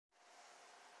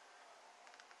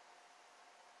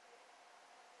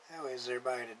is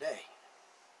everybody today?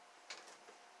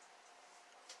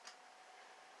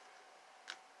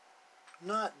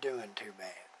 Not doing too bad.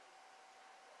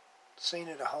 Seen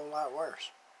it a whole lot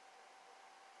worse.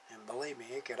 And believe me,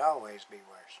 it could always be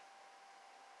worse.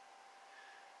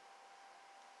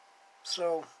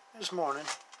 So, this morning,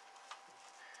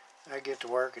 I get to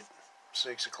work at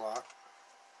 6 o'clock.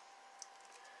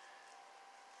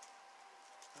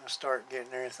 I start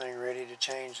getting everything ready to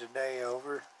change the day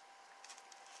over.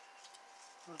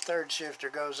 The third shifter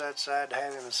goes outside to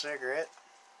have him a cigarette.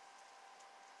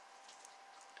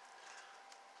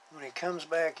 When he comes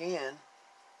back in,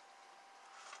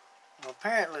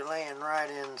 apparently laying right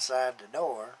inside the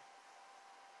door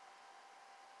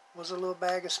was a little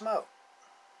bag of smoke.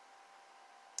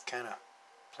 Kind of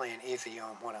playing iffy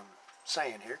on what I'm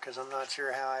saying here because I'm not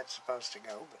sure how it's supposed to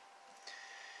go, but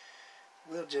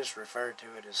we'll just refer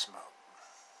to it as smoke.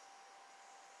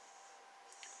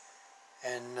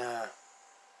 And,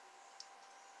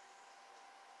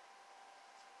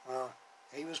 well,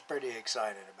 he was pretty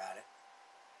excited about it.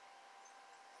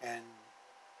 And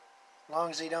as long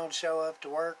as he don't show up to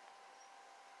work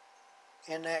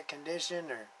in that condition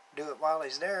or do it while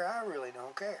he's there, I really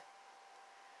don't care.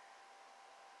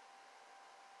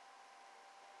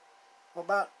 Well,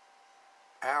 about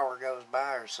an hour goes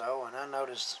by or so, and I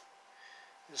notice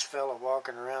this fella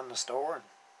walking around the store, and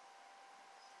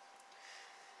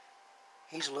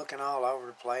he's looking all over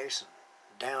the place,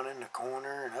 and down in the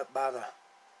corner, and up by the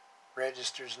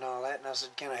registers and all that. And I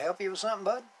said, "Can I help you with something,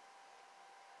 bud?"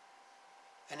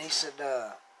 And he said,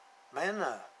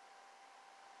 "Man,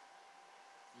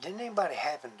 didn't anybody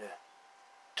happen to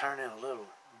turn in a little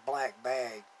black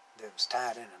bag that was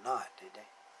tied in a knot, did they?"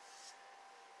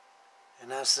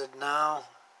 And I said, "No."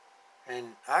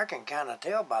 And I can kind of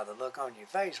tell by the look on your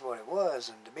face what it was.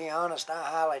 And to be honest, I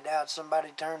highly doubt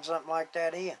somebody turned something like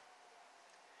that in.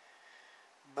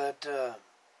 But,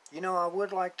 you know, I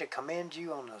would like to commend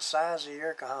you on the size of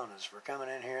your cojones for coming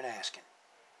in here and asking.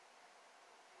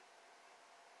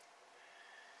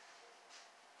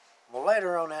 Well,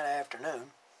 later on that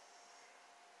afternoon,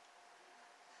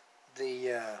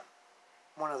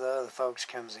 one of the other folks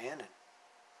comes in, and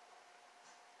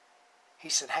he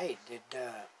said, "Hey,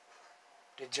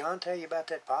 did John tell you about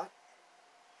that pot?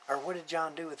 Or what did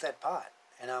John do with that pot?"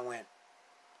 And I went,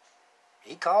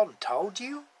 "He called and told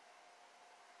you?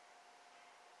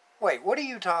 Wait, what are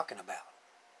you talking about?"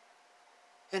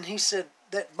 And he said,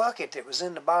 "That bucket that was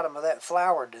in the bottom of that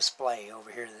flower display over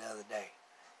here the other day.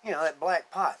 You know, that black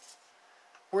pot.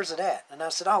 Where's it at?" And I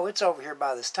said, "Oh, it's over here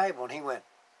by this table." And he went,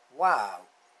 "Wow,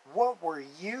 what were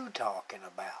you talking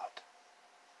about?"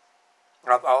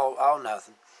 Oh,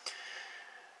 nothing.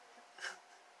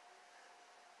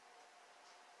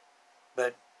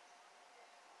 But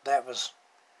that was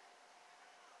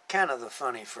kind of the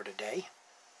funny for today.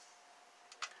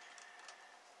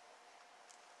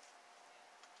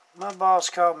 My boss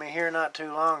called me here not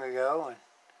too long ago, and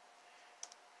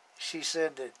she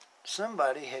said that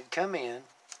somebody had come in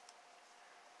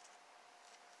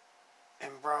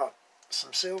and brought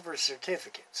some silver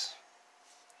certificates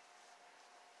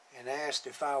and asked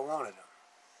if I wanted them.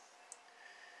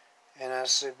 And I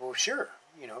said, "Well, sure,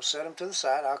 you know, set them to the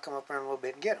side. I'll come up here in a little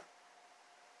bit and get them."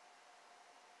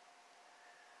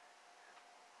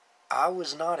 I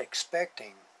was not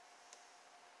expecting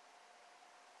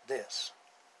this.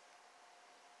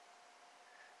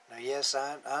 Now, yes,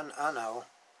 I know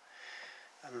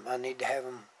I need to have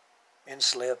them in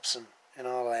slips and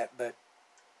all that, but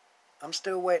I'm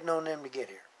still waiting on them to get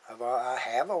here. I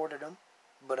have ordered them,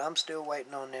 but I'm still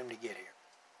waiting on them to get here.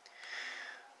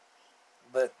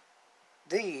 But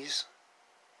these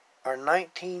are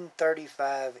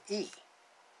 1935E.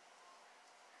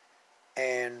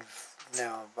 And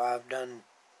now, I've done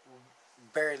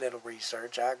very little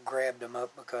research. I grabbed them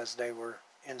up because they were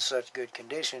in such good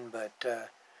condition, but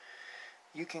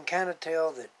you can kind of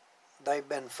tell that they've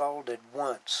been folded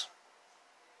once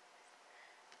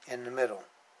in the middle.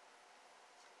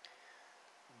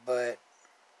 But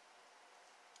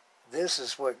this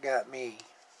is what got me,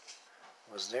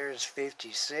 was there's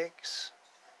 56,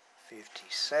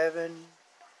 57,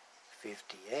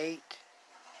 58,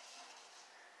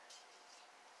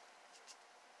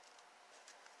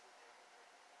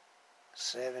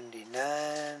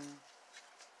 79,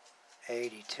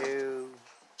 82,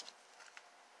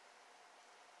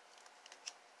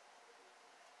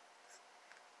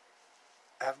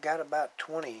 I've got about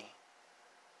 20,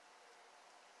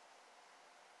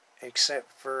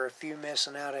 except for a few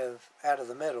missing out of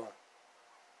the middle,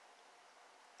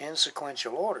 in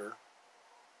sequential order,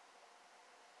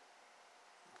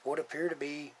 what appear to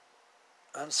be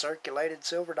uncirculated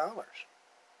silver dollars.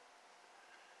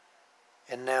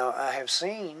 And now I have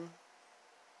seen,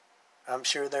 I'm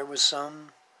sure there was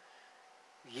some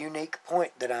unique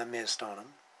point that I missed on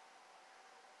them,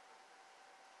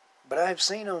 but I've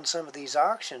seen on some of these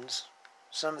auctions,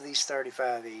 some of these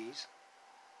 35Es,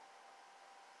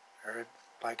 or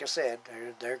like I said,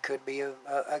 there could be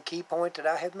a key point that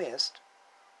I have missed,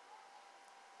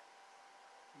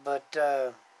 but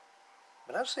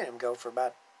I've seen them go for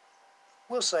about,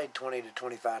 we'll say $20 to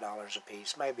 $25 a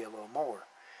piece, maybe a little more.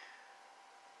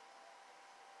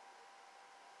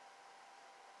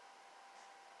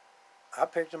 I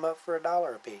picked them up for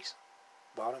 $1 a piece.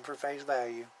 Bought them for face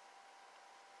value.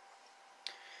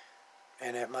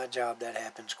 And at my job, that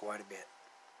happens quite a bit.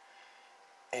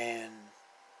 And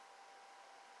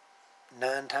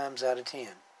 9 times out of 10,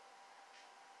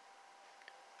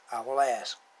 I will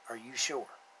ask, are you sure?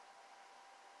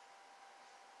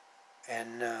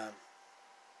 And, I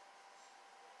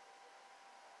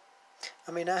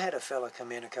mean, I had a fella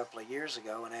come in a couple of years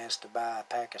ago and asked to buy a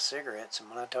pack of cigarettes, and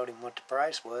when I told him what the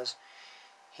price was,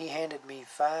 he handed me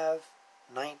 5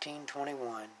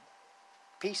 1921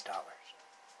 peace dollars.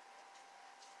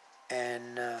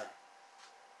 And,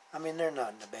 I mean, they're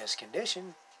not in the best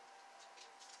condition.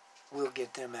 We'll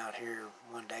get them out here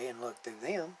one day and look through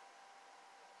them.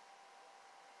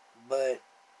 But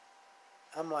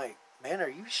I'm like, man, are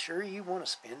you sure you want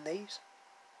to spend these?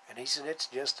 And he said, it's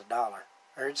just $1,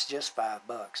 or it's just $5.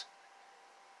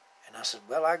 And I said,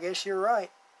 well, I guess you're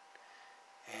right.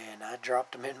 And I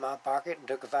dropped them in my pocket and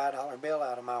took a $5 bill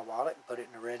out of my wallet and put it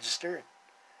in the register. And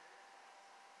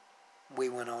we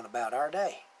went on about our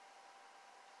day.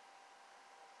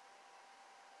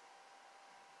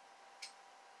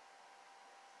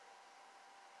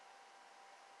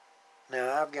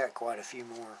 Now, I've got quite a few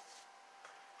more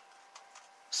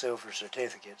silver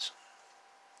certificates.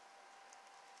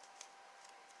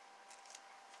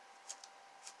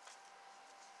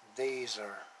 These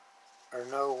are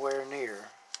nowhere near.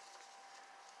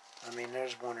 I mean,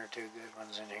 there's 1 or 2 good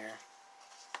ones in here.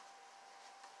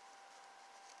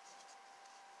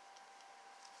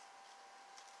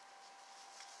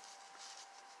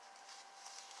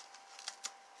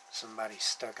 Somebody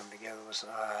stuck them together.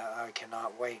 I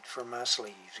cannot wait for my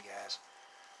sleeves, guys.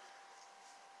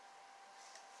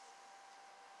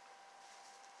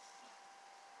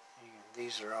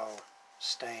 These are all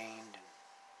stained and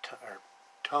or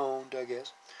toned, I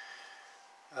guess.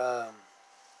 Have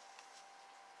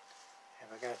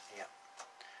I got? Yeah.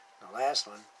 The last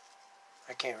one,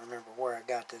 I can't remember where I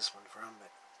got this one from,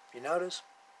 but you notice?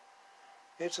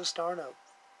 It's a star note.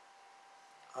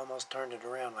 Almost turned it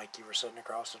around like you were sitting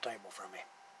across the table from me.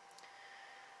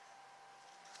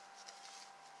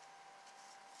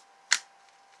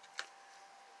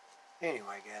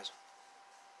 Anyway, guys,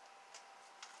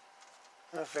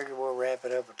 I figure we'll wrap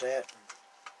it up with that.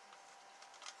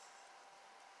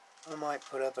 I might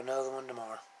put up another one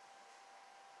tomorrow.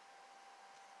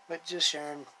 But just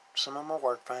sharing some of my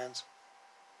work finds.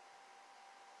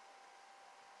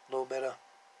 A little bit of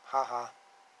ha-ha.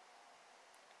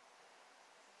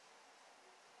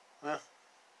 Well,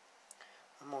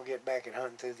 I'm going to get back at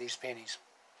hunting through these pennies.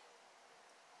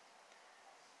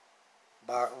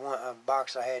 A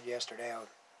box I had yesterday,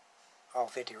 all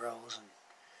 50 rolls, and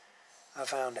I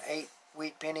found 8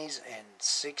 wheat pennies and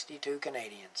 62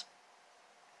 Canadians.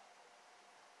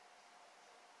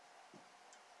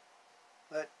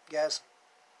 But, guys,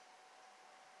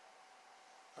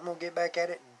 I'm going to get back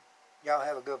at it, and y'all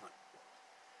have a good one.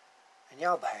 And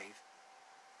y'all behave.